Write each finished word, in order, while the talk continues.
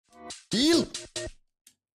Heal!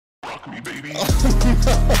 Rock me, baby.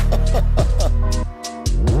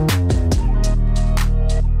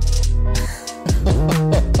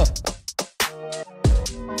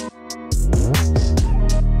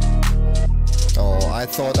 Oh, I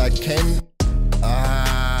thought I can...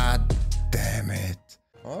 Ah, damn it.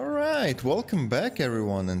 Alright, welcome back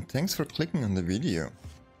everyone and thanks for clicking on the video.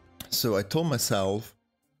 So I told myself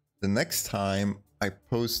the next time I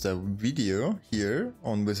post a video here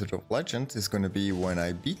on Wizard of Legend is gonna be when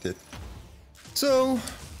I beat it. So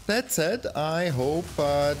that said, I hope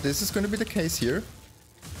this is gonna be the case here.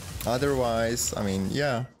 Otherwise, I mean,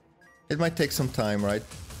 yeah, it might take some time, right?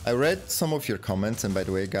 I read some of your comments, and by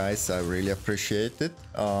the way, guys, I really appreciate it.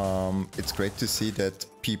 It's great to see that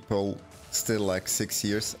people still, like 6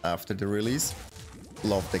 years after the release,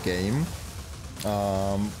 love the game.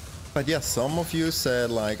 But yeah, some of you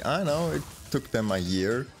said, like, I know it took them a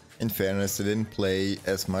year. In fairness, they didn't play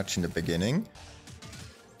as much in the beginning.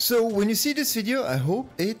 So when you see this video, I hope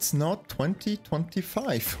it's not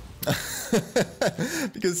 2025.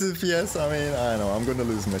 Because if yes, I mean, I know, I'm gonna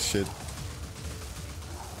lose my shit.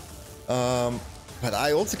 But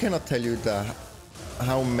I also cannot tell you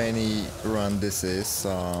how many run this is.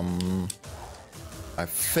 I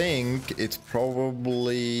think it's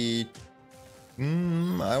probably,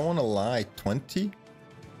 I wanna lie, 20?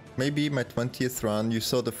 Maybe my 20th run. You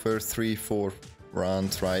saw the first 3-4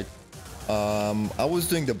 runs, right? I was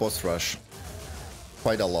doing the boss rush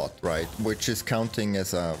quite a lot, right? Which is counting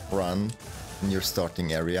as a run in your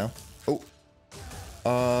starting area. Oh.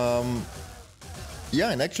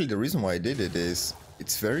 Yeah, and actually the reason why I did it is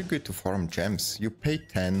it's very good to farm gems. You pay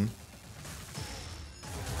 10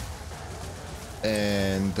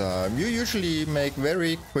 and you usually make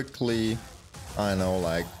very quickly, I know,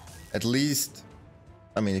 like at least,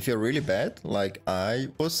 I mean, if you're really bad, like I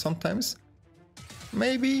was sometimes,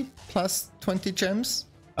 maybe plus 20 gems.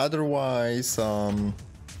 Otherwise,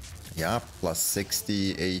 yeah, plus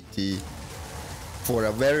 60, 80 for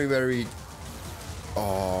a very, very...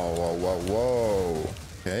 Oh, whoa, whoa, whoa.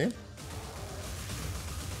 Okay.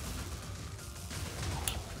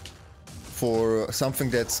 For something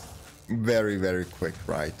that's very, very quick,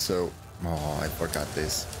 right? So, oh, I forgot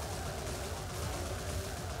this.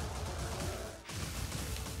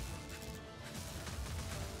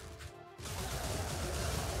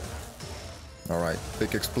 Alright,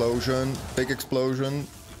 big explosion,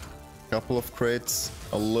 couple of crits,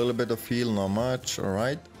 a little bit of heal, not much,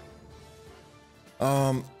 alright.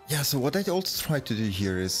 Yeah, so what I also try to do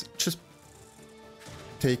here is just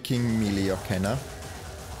taking melee Arcana.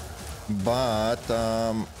 But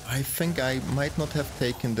I think I might not have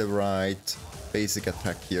taken the right basic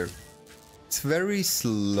attack here. It's very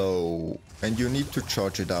slow and you need to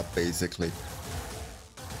charge it up basically.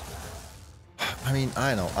 I mean,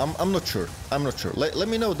 I know, I'm not sure, Let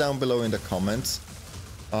me know down below in the comments.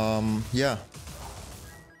 Yeah.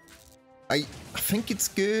 I think it's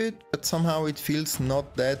good, but somehow it feels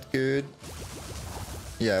not that good.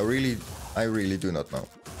 Yeah, I really do not know.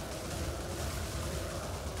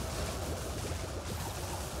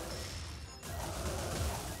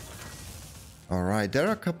 Alright, there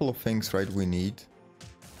are a couple of things, right, we need.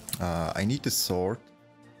 I need the sword.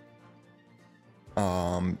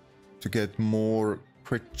 To get more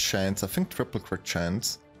crit chance, I think triple crit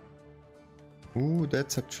chance. Ooh,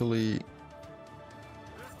 that's actually...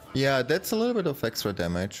 Yeah, that's a little bit of extra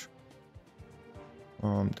damage.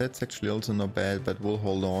 That's actually also not bad, but we'll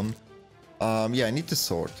hold on. Yeah, I need the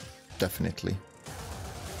sword, definitely.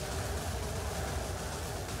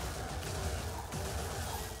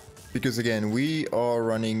 Because again, we are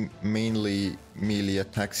running mainly melee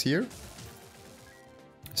attacks here.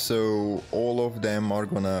 So all of them are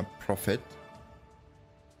gonna profit.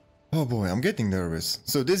 Oh boy, I'm getting nervous.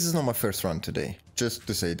 So this is not my first run today, just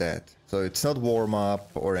to say that. So it's not warm up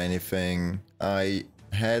or anything. I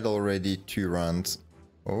had already 2 runs.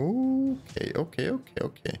 Okay.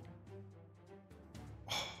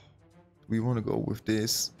 We want to go with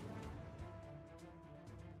this.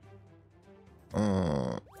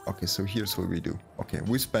 Okay, so here's what we do. Okay,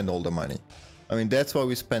 we spend all the money. I mean, that's why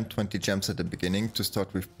we spent 20 gems at the beginning to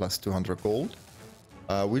start with plus 200 gold.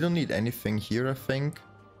 We don't need anything here, I think.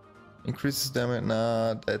 Increases damage.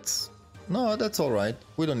 Nah, that's alright.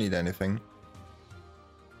 We don't need anything.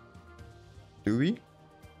 Do we?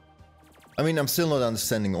 I mean, I'm still not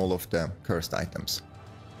understanding all of the cursed items.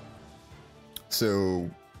 So,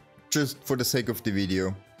 just for the sake of the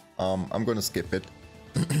video, I'm gonna skip it.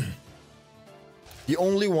 The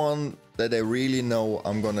only one that I really know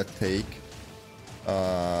I'm gonna take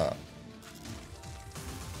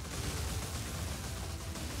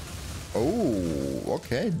Oh,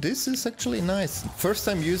 okay. This is actually nice. First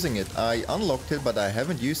time using it. I unlocked it, but I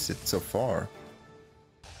haven't used it so far.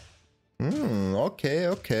 Okay,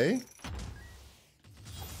 okay.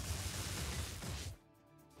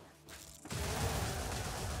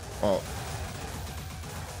 Oh.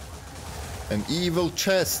 An evil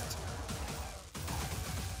chest.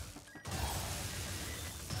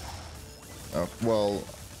 Oh, well.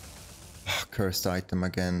 Cursed item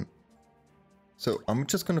again. So I'm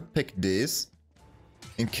just gonna pick this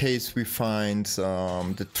in case we find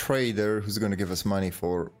the trader who's gonna give us money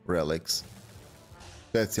for relics.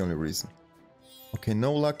 That's the only reason. Okay,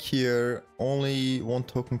 no luck here. Only one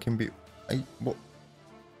token can be... what?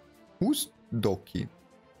 Who's Doki?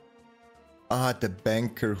 Ah, the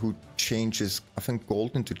banker who changes, I think,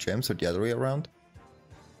 gold into gems, or the other way around.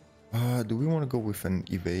 Do we want to go with an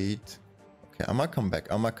evade? Okay, I might come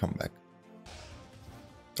back. I might come back.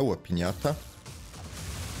 Oh, a piñata.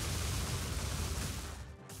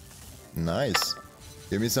 Nice.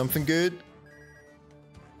 Give me something good.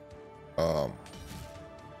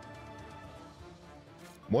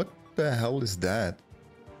 What the hell is that?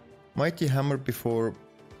 Mighty hammer before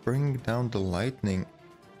bringing down the lightning.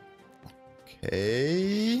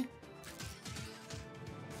 Okay.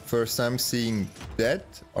 First time seeing that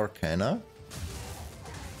arcana.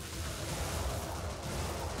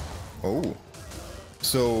 Oh.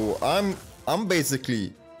 So I'm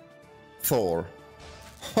basically Thor.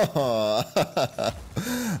 All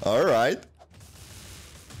right.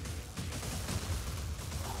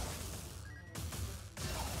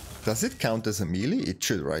 Does it count as a melee? It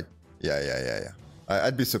should, right? Yeah.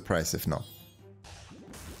 I'd be surprised if not.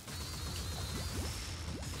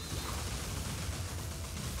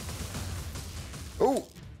 Oh,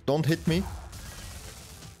 don't hit me.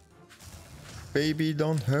 Baby,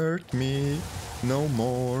 don't hurt me no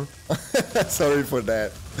more. Sorry for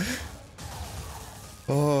that.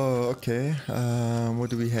 Oh, okay. What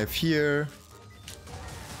do we have here?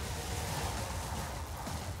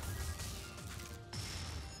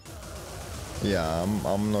 Yeah,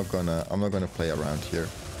 I'm not gonna play around here.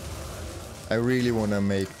 I really wanna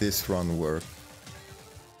make this run work.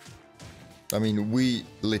 I mean, we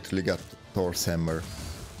literally got Thor's hammer.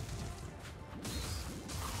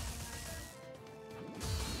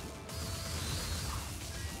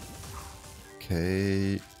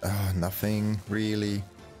 Okay, nothing really.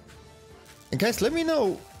 And guys, let me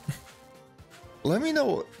know. Let me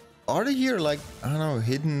know. Are there here, like, I don't know,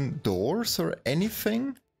 hidden doors or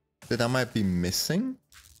anything that I might be missing?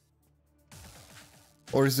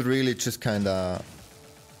 Or is it really just kind of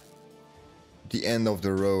the end of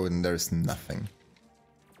the road and there's nothing?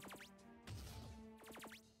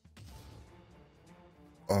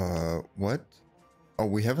 What? Oh,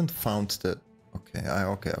 we haven't found the... Okay,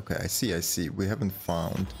 okay, I see. We haven't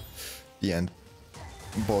found the end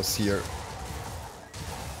boss here.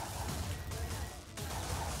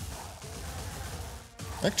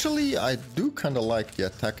 Actually, I do kind of like the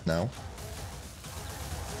attack now.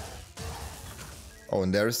 Oh,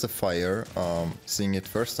 and there's the fire. Seeing it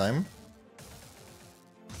first time.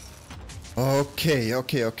 Okay.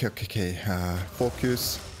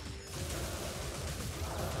 Focus.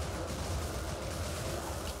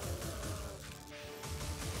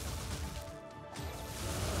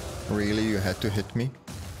 Really, you had to hit me?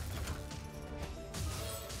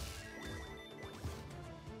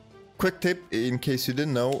 Quick tip, in case you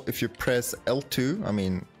didn't know, if you press L2, I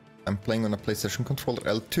mean, I'm playing on a PlayStation controller,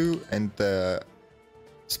 L2, and the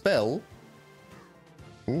spell...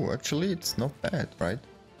 Ooh, actually, it's not bad, right?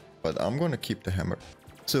 But I'm gonna keep the hammer.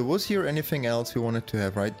 So was here anything else we wanted to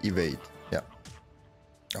have, right? Evade, yeah.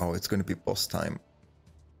 Oh, it's gonna be boss time.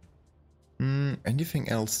 Anything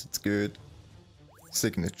else that's good?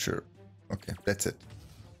 Signature. Okay, that's it.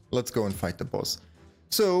 Let's go and fight the boss.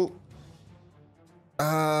 So,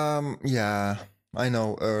 yeah, I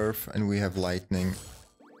know Earth and we have lightning.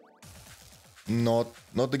 Not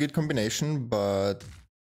a good combination, but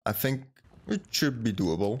I think it should be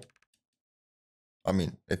doable. I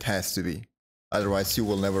mean, it has to be. Otherwise, you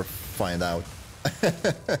will never find out.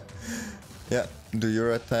 Yeah, do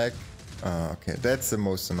your attack. Okay, that's the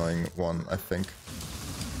most annoying one, I think.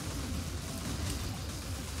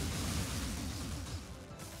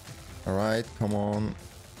 Alright, come on.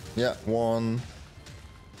 Yeah, 1,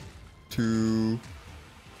 2,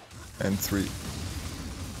 and 3.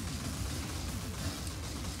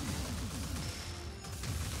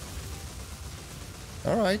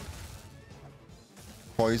 Alright.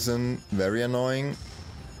 Poison, very annoying.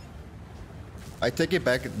 I take it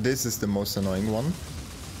back, this is the most annoying one.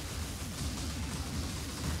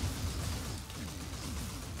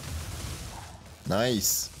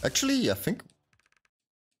 Nice. Actually, I think...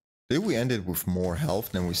 Did we end it with more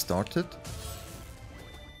health than we started?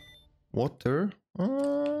 Water?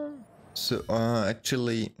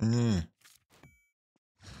 Actually...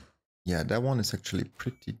 Yeah, that one is actually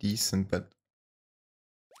pretty decent, but...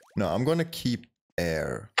 No, I'm gonna keep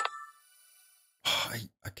air.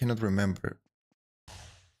 I cannot remember.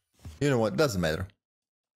 You know what, doesn't matter.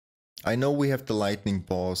 I know we have the lightning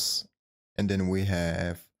boss, and then we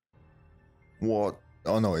have... What?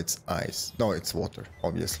 Oh no, it's ice. No, it's water,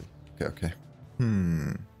 obviously. Okay.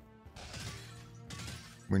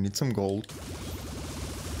 We need some gold.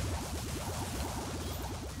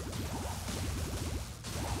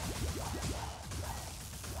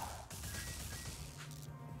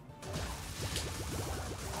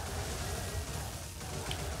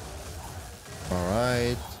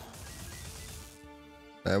 Alright.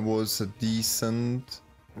 That was a decent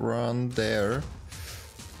run there.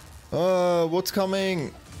 What's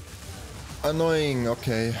coming? Annoying,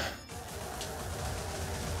 okay.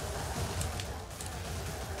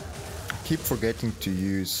 Keep forgetting to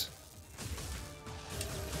use.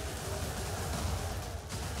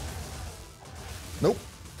 Nope.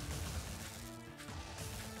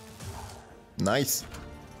 Nice.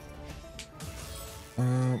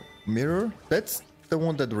 Mirror? That's the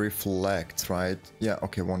one that reflects, right? Yeah,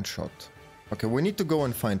 okay, one shot. Okay, we need to go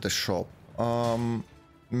and find the shop.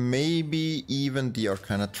 Maybe even the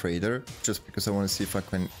Arcana Trader, just because I want to see if I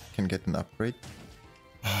can get an upgrade.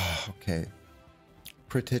 Okay.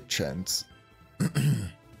 Crit hit chance.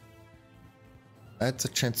 That's a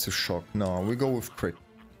chance to shock. No, we go with crit.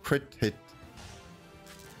 Crit hit.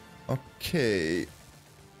 Okay.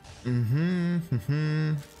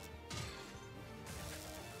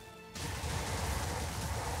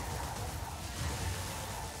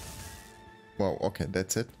 Wow, okay,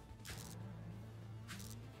 that's it.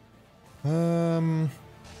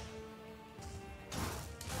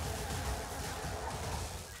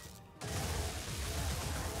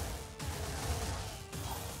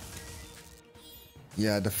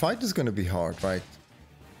 Yeah, the fight is gonna be hard, right?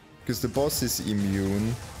 Because the boss is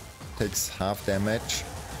immune, takes half damage.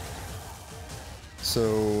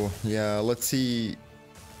 So, yeah, let's see.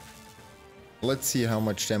 Let's see how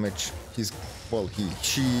much damage he's... Well,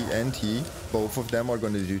 she and he, both of them are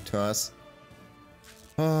gonna do to us.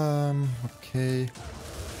 Okay.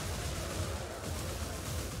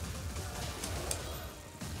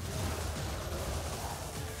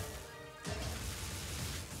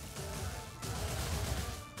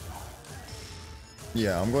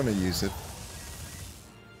 Yeah, I'm gonna use it.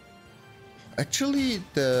 Actually,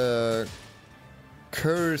 the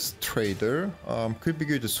Cursed Trader could be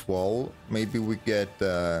good as well. Maybe we get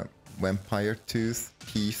Vampire Teeth.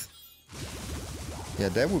 Yeah,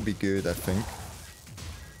 that would be good, I think.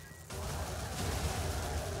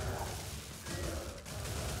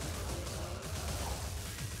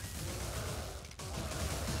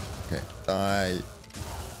 Okay, die.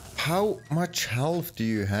 How much health do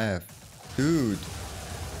you have? Dude.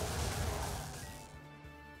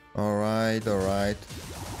 Alright.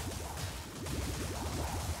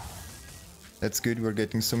 That's good, we're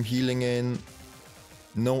getting some healing in.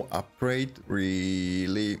 No upgrade,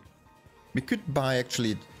 really. We could buy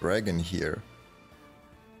actually dragon here.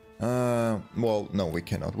 Well, no, we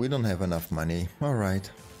cannot. We don't have enough money.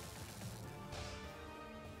 Alright.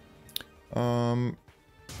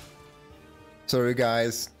 Sorry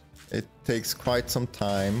guys, it takes quite some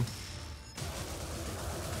time.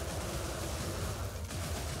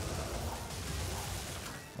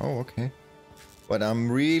 Oh, okay. But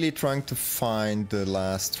I'm really trying to find the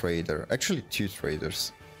last trader. Actually, 2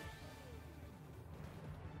 traders.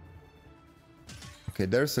 Okay,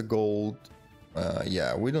 there's a gold.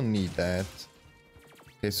 Yeah, we don't need that.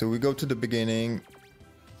 Okay, so we go to the beginning.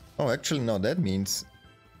 Oh, actually, no, that means...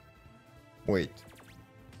 Wait.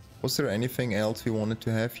 Was there anything else we wanted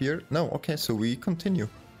to have here? No, okay, so we continue.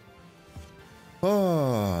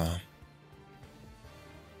 Oh.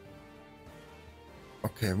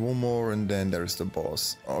 Okay, one more and then there's the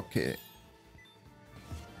boss. Okay.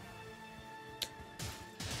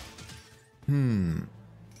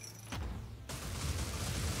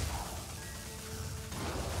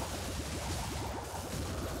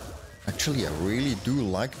 Actually, I really do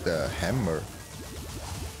like the hammer.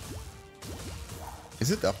 Is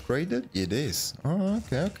it upgraded? It is. Oh,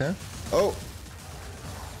 okay. Oh!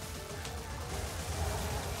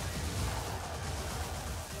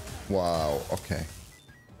 Wow, okay.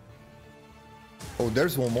 Oh,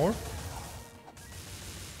 there's one more.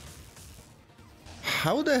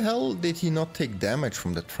 How the hell did he not take damage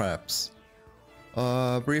from the traps?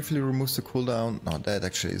 Briefly removes the cooldown. No, that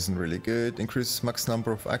actually isn't really good. Increases max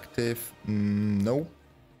number of active. No.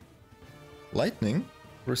 Lightning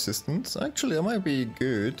resistance. Actually, that might be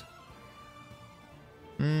good.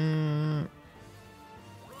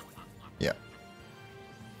 Yeah.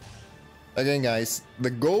 Again, guys,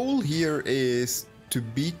 the goal here is to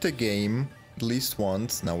beat the game at least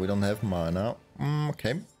once. Now we don't have mana.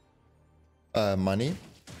 Okay. Money.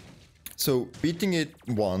 So beating it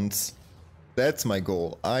once. That's my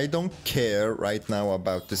goal. I don't care right now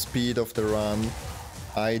about the speed of the run.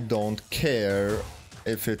 I don't care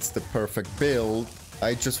if it's the perfect build.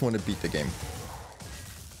 I just want to beat the game.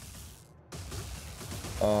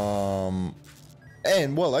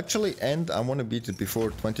 And well, actually, I want to beat it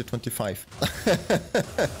before 2025.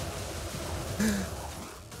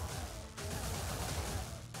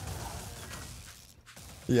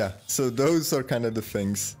 Yeah, so those are kind of the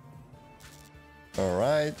things. All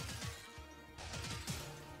right.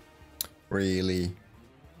 Really?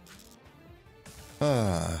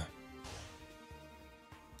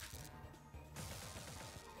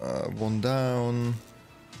 One down.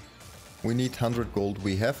 We need 100 gold.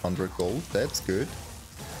 We have 100 gold. That's good.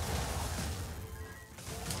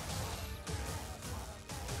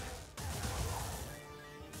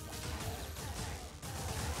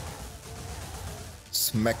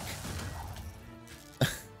 Smack.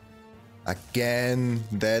 Again,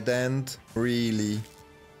 dead end? Really?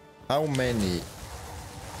 How many?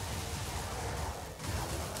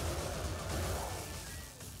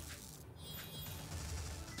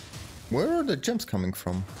 Where are the gems coming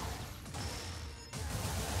from?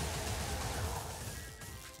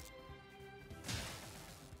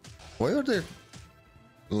 Why are there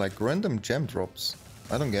like random gem drops?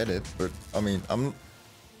 I don't get it, but I mean,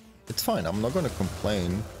 it's fine. I'm not gonna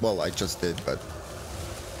complain. Well, I just did, but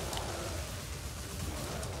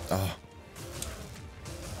oh.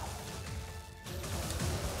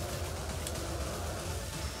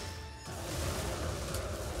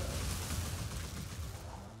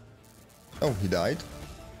 Oh, he died?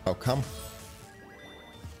 How come?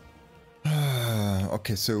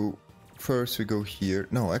 Okay, so first we go here.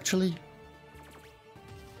 No, actually...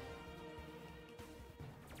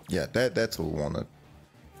 Yeah, that's what we wanted.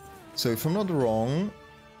 So if I'm not wrong...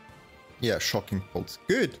 Yeah, shocking pulse.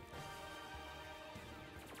 Good!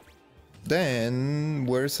 Then,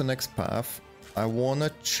 where's the next path? I wanna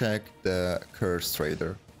check the curse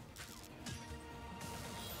trader.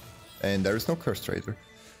 And there is no curse trader.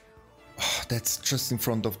 Oh, that's just in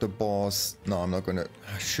front of the boss. No, I'm not gonna...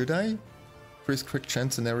 Should I? Increase crit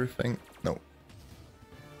chance and everything? No.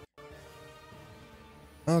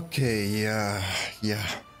 Okay, yeah.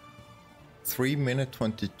 3 minute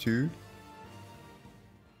 22.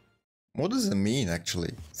 What does it mean,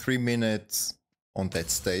 actually? 3 minutes on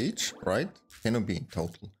that stage, right? Cannot be in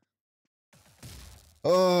total.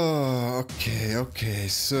 Oh, okay.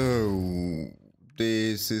 So,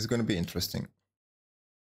 this is gonna be interesting.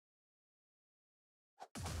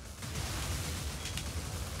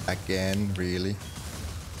 Again, really?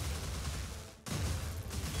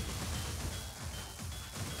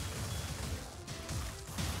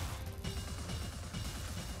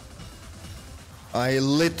 I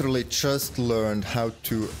literally just learned how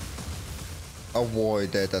to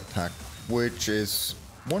avoid that attack, which is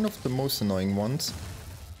one of the most annoying ones.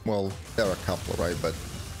 Well, there are a couple, right? But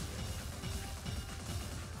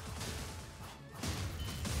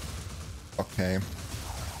okay.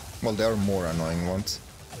 Well, there are more annoying ones.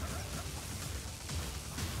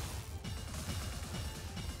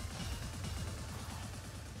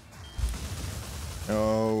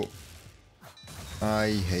 Oh,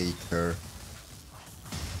 I hate her.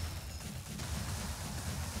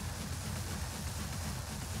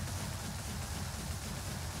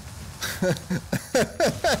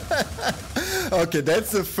 Okay,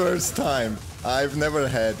 that's the first time. I've never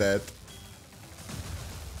had that.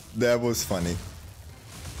 That was funny.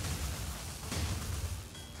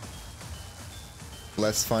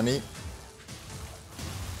 Less funny.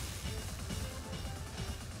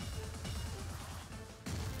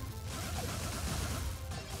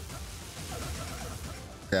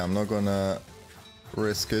 Okay, I'm not gonna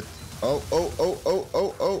risk it. Oh.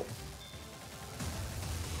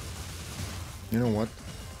 You know what?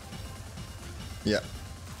 Yeah.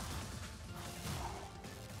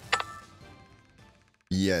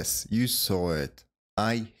 Yes, you saw it.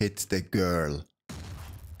 I hit the girl.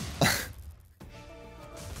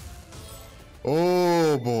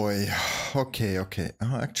 Oh boy. Okay.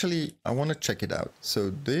 Actually, I want to check it out. So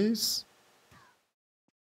this...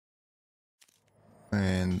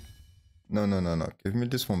 And... No. Give me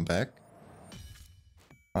this one back.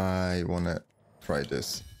 I want to try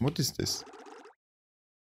this. What is this?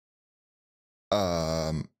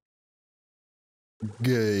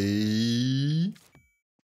 Gay.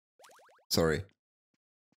 Sorry.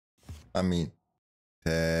 I mean,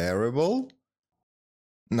 terrible.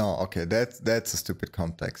 No, okay, that's a stupid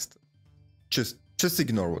context. Just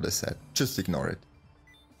ignore what I said. Just ignore it.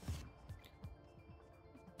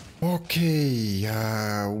 Okay,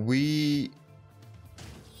 we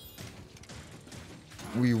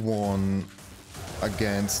won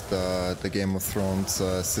against the Game of Thrones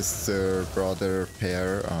sister brother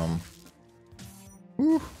pair.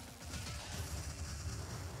 Whew.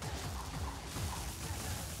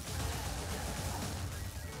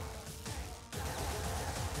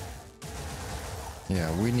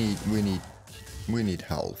 Yeah, we need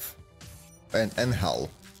health and health.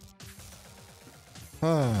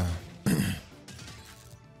 Ah.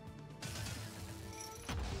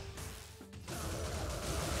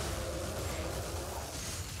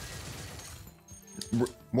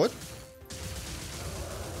 What?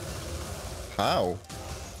 How?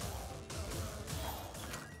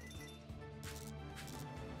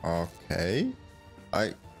 Okay.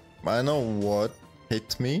 I know what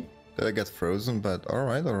hit me. Did I get frozen? But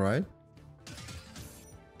alright, alright.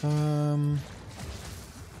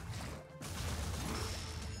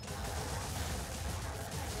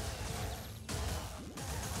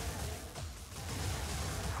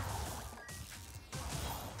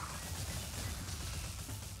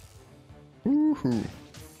 Woohoo.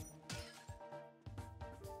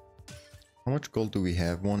 How much gold do we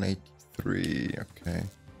have? 183. Okay.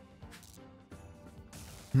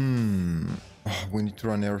 Oh, we need to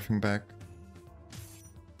run everything back.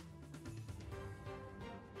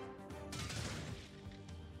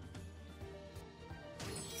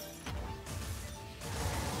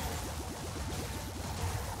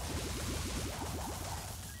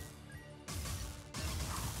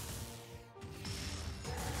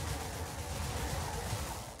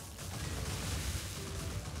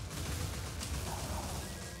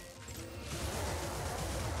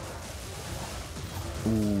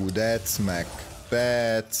 Ooh, that smack.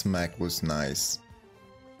 That smack was nice.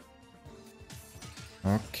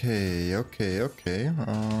 Okay.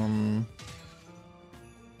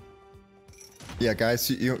 Yeah, guys,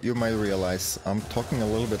 you might realize I'm talking a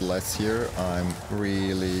little bit less here. I'm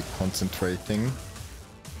really concentrating.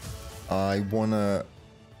 I wanna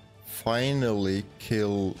finally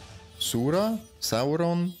kill Sauron?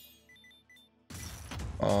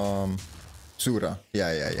 Sura. Yeah,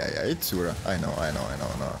 it's Sura. I know.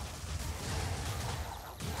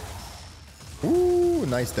 Ooh,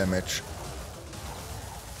 nice damage.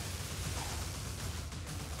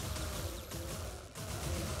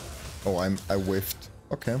 Oh, I whiffed.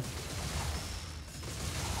 Okay.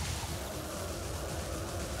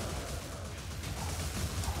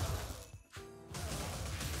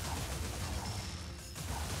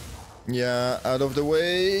 Yeah, out of the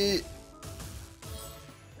way.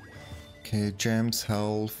 Okay, Jam's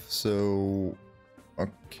health, so...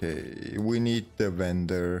 Okay, we need the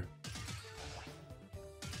vendor.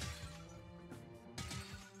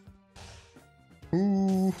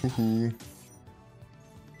 Ooh, hoo, hoo.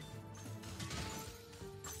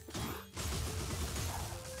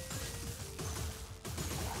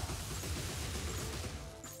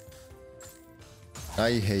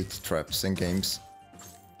 I hate traps in games.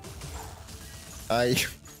 I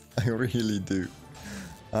really do.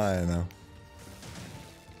 I know.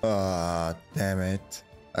 Ah, damn it.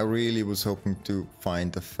 I really was hoping to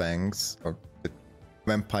find the fangs or the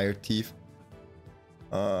vampire teeth.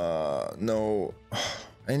 No.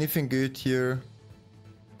 Anything good here?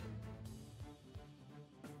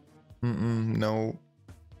 No.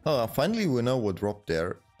 Oh, finally we know what dropped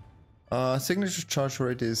there. Signature charge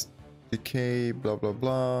rate is decay, blah blah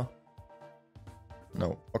blah.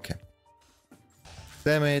 No, okay.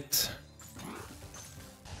 Damn it.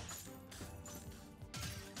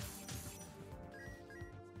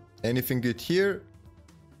 Anything good here?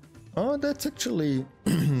 Oh, that's actually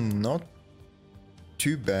not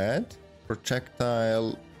too bad.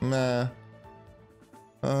 Projectile, nah.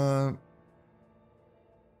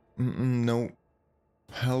 No.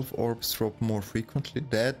 Health orbs drop more frequently.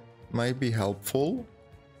 That might be helpful.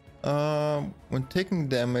 When taking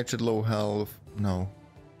damage at low health, no.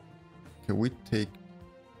 Okay, we take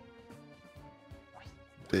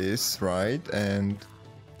this, right? And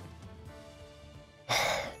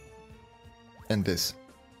this.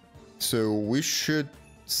 So we should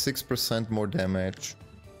 6% more damage.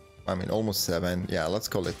 I mean, almost 7. Yeah, let's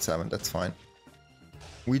call it 7. That's fine.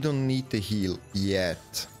 We don't need the heal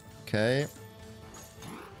yet. Okay.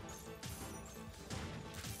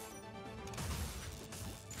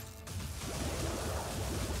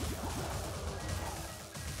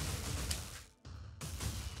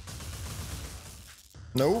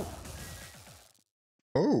 No.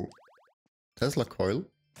 Oh. Tesla coil.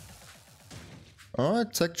 Oh,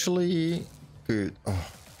 it's actually good. Oh.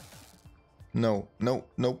 No, no,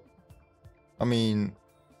 no. I mean...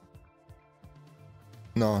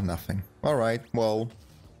 No, nothing. Alright, well...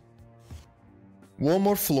 One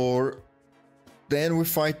more floor. Then we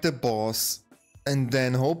fight the boss. And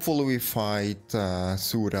then hopefully we fight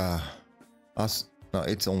Sura. No,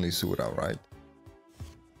 it's only Sura, right?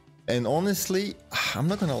 And honestly, I'm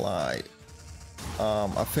not gonna lie.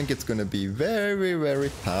 I think it's gonna be very,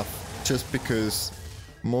 very tough. Just because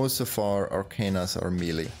most of our Arcanas are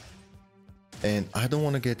melee. And I don't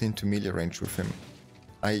want to get into melee range with him.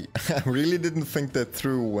 I really didn't think that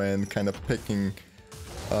through when kind of picking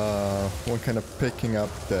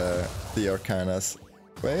up the Arcanas.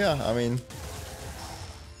 But yeah, I mean,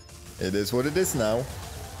 it is what it is now.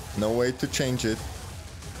 No way to change it.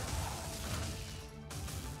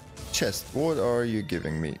 Chest, what are you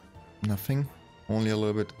giving me? Nothing? Only a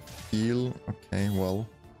little bit of heal? Okay, well.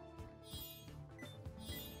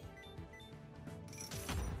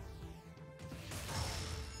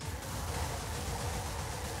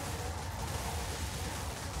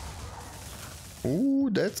 Ooh,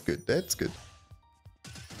 that's good, that's good.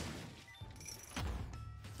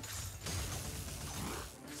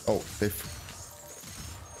 Oh,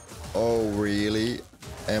 oh, really?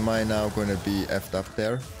 Am I now gonna be effed up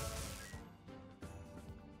there?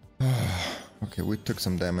 Okay, we took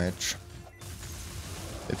some damage.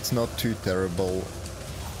 It's not too terrible.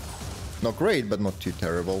 Not great, but not too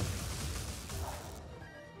terrible.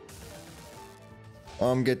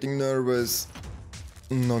 I'm getting nervous.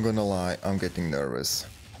 Not gonna lie, I'm getting nervous.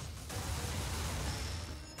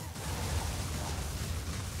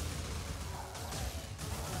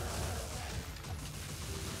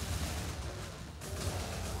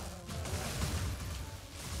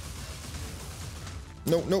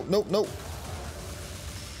 No, no, no, no.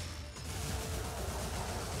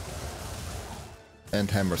 And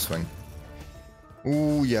hammer swing.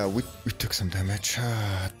 Ooh, yeah, we took some damage.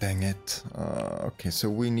 Ah, dang it. Okay, so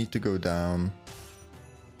we need to go down.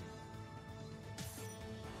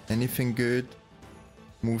 Anything good?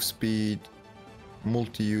 Move speed.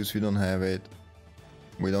 Multi-use, we don't have it.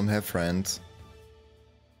 We don't have friends.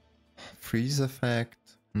 Freeze effect?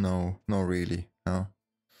 No, not really. No.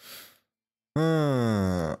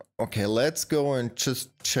 Okay, let's go and just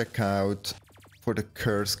check out for the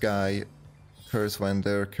curse guy. Curse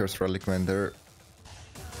vendor, curse relic vendor.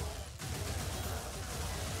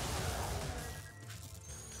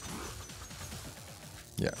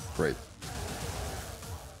 Yeah, great.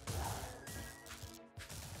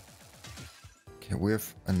 Okay, we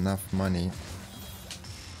have enough money.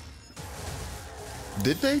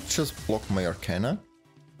 Did they just block my Arcana?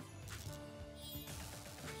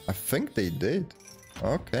 I think they did.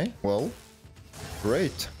 Okay, well,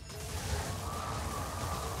 great.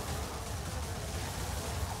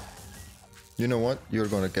 You know what? You're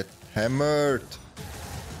gonna get hammered.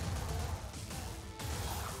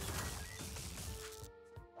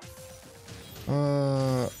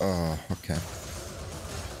 Okay.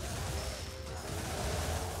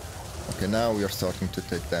 Okay, now we are starting to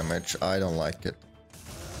take damage. I don't like it.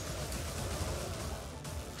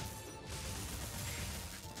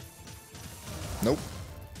 Nope.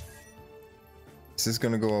 Is this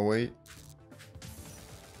gonna go away?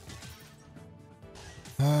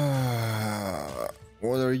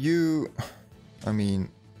 What are you? I mean,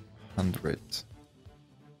 100.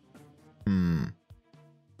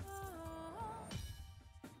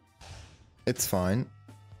 It's fine.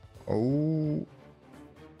 Oh.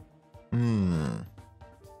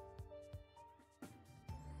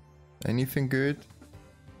 Anything good?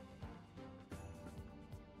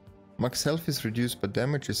 Max health is reduced but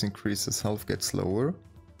damage is increased as health gets lower.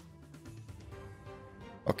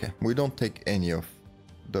 Okay, we don't take any of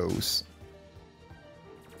those.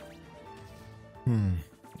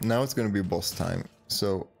 Now it's gonna be boss time.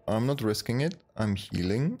 So I'm not risking it. I'm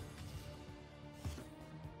healing.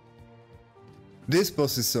 This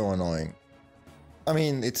boss is so annoying. I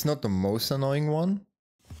mean, it's not the most annoying one.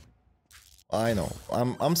 I know.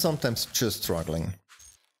 I'm sometimes just struggling.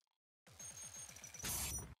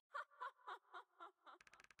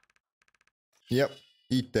 Yep,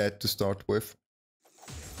 eat that to start with.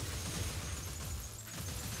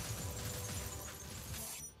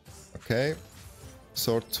 Okay.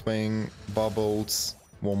 Sword swing, bubbles,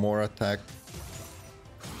 one more attack.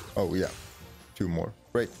 Oh yeah, 2 more.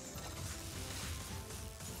 Great.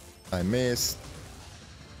 I missed.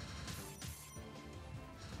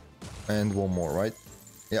 And 1 more, right?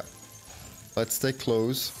 Yeah. Let's stay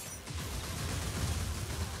close.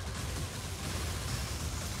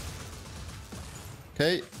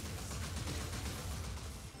 Okay.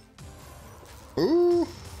 Ooh.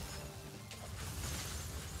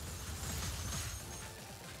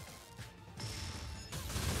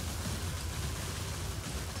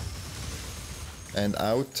 And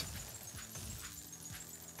out.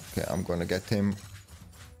 Okay, I'm gonna get him.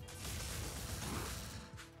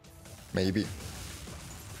 Maybe.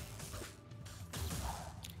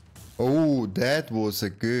 Oh, that was a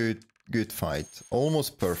good fight.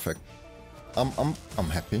 Almost perfect. I'm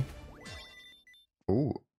happy.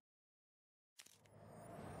 Oh.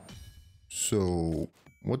 So,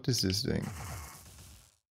 what is this doing?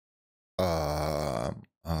 Alright.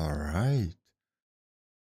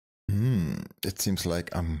 It seems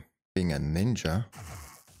like I'm being a ninja.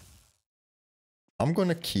 I'm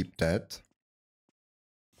gonna keep that.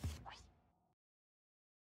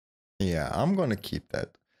 Yeah, I'm gonna keep that.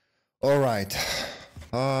 Alright.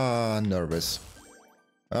 Nervous.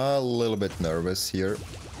 A little bit nervous here.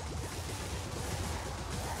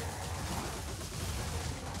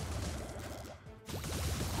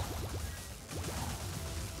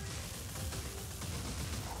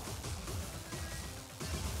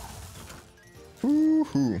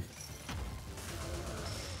 Woohoo.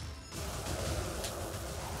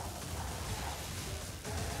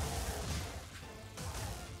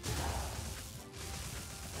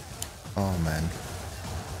 Oh man.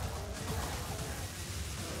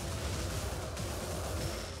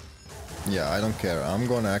 Yeah, I don't care. I'm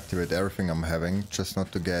gonna activate everything I'm having, just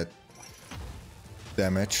not to get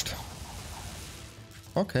damaged.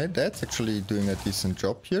 Okay, that's actually doing a decent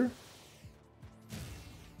job here.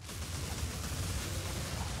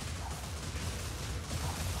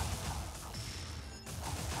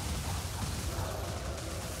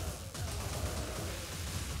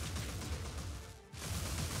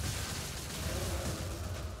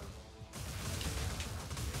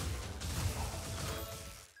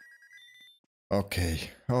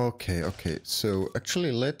 Okay. So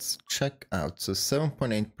actually let's check out. So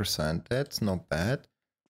 7.8%, that's not bad.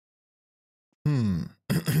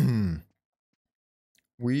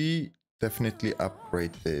 We definitely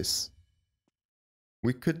upgrade this.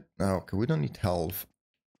 We could, okay, we don't need health.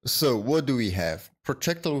 So what do we have?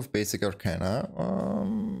 Projectile with basic arcana.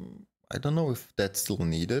 I don't know if that's still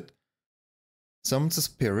needed. Summons a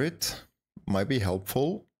spirit might be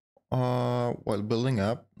helpful. While building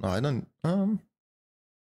up.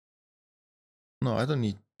 No, I don't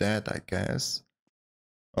need that, I guess.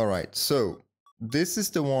 Alright, so this is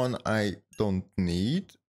the one I don't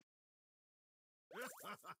need.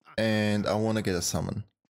 And I want to get a summon.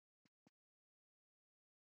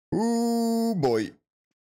 Ooh boy.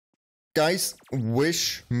 Guys,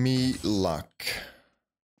 wish me luck.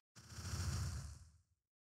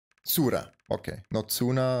 Sura. Okay, not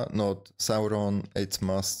Suna, not Sauron, it's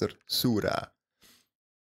Master Sura.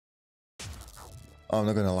 I'm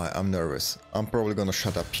not gonna lie, I'm nervous. I'm probably gonna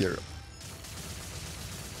shut up here.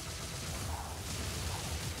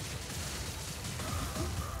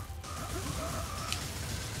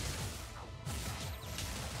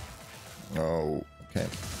 Oh, okay.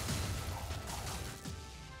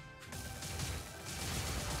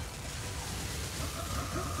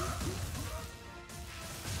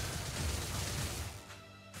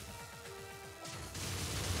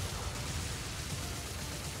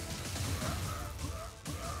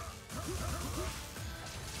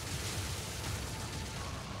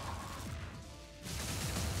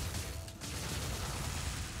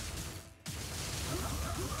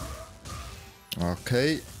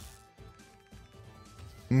 Okay.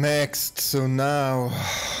 Next, so now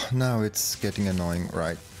it's getting annoying,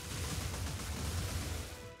 right?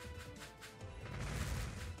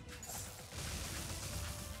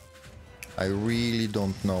 I really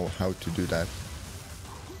don't know how to do that.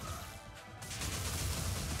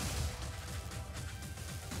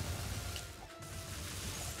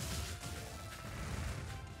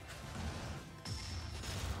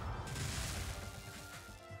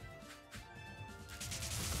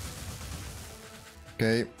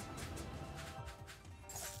 Okay.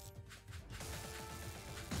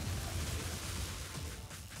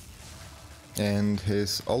 And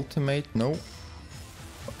his ultimate, no.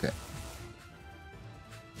 Okay.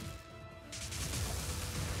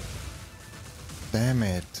 Damn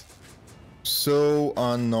it. So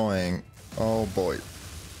annoying. Oh boy.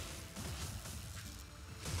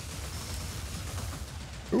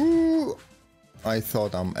 Ooh. I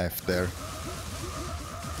thought I'm F there.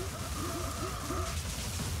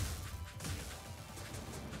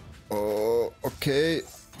 Oh, okay.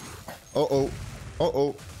 Uh-oh.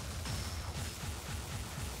 Uh-oh.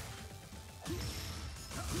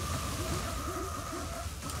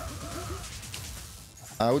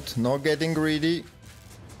 Out, not getting greedy.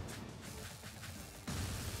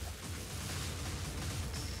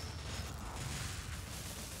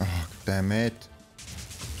 Oh, damn it.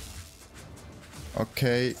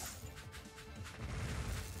 Okay.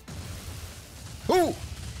 Oh!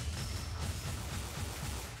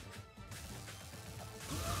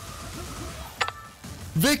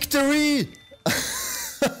 Victory!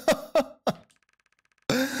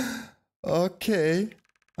 Okay.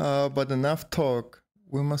 But enough talk.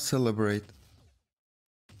 We must celebrate.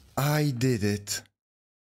 I did it.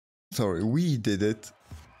 Sorry, we did it.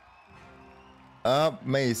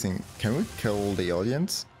 Amazing. Can we kill the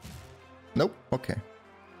audience? Nope. Okay.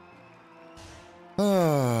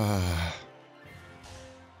 I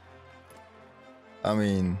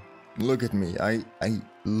mean, look at me. I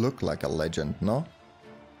look like a legend, no?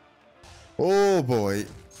 Oh boy.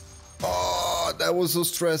 Oh, that was so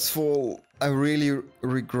stressful. I really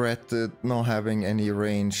regretted not having any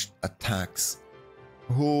ranged attacks.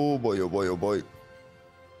 Oh boy, oh boy, oh boy.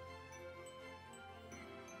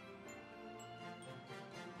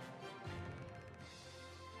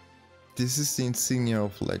 This is the insignia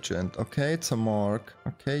of legend. Okay, it's a mark.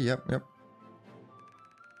 Okay, yep.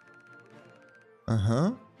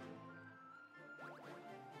 Uh-huh.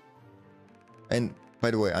 And by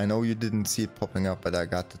the way, I know you didn't see it popping up, but I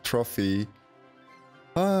got the trophy.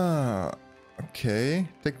 Ah, okay.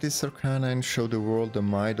 Take this arcana and show the world the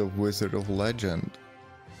might of Wizard of Legend.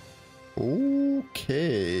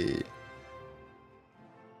 Okay.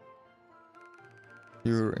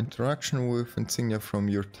 Your interaction with insignia from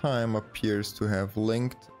your time appears to have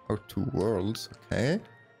linked our two worlds. Okay.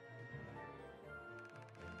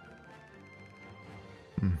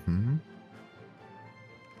 Mm-hmm.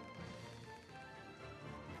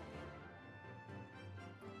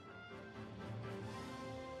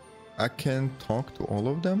 I can talk to all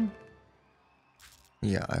of them?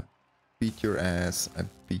 Yeah, I beat your ass, I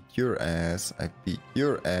beat your ass, I beat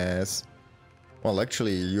your ass. Well,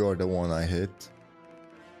 actually, you're the one I hit.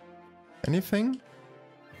 Anything?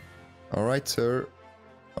 Alright, sir.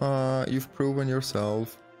 You've proven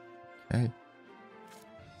yourself. Okay.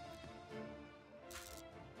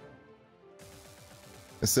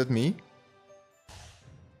 Is that me?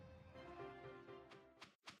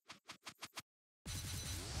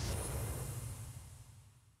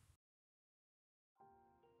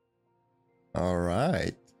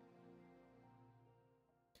 Alright.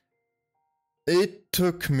 It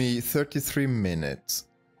took me 33 minutes.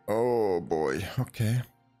 Oh boy, okay.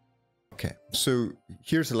 Okay, so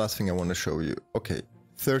here's the last thing I want to show you. Okay,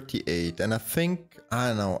 38, and I think, I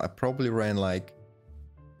don't know, I probably ran like,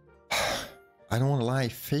 I don't want to lie,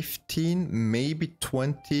 15, maybe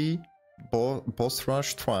 20 boss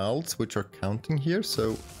rush trials, which are counting here,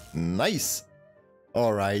 so nice!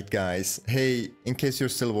 Alright guys, hey, in case you're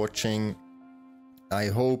still watching, I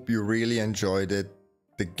hope you really enjoyed it.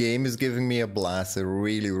 The game is giving me a blast, I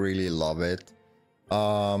really love it.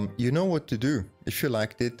 You know what to do. If you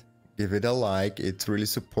liked it, give it a like. It's really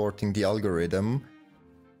supporting the algorithm.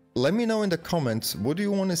 Let me know in the comments, what do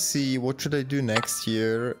you want to see? What should I do next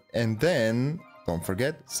year? And then, don't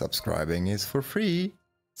forget, subscribing is for free.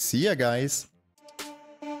 See ya, guys.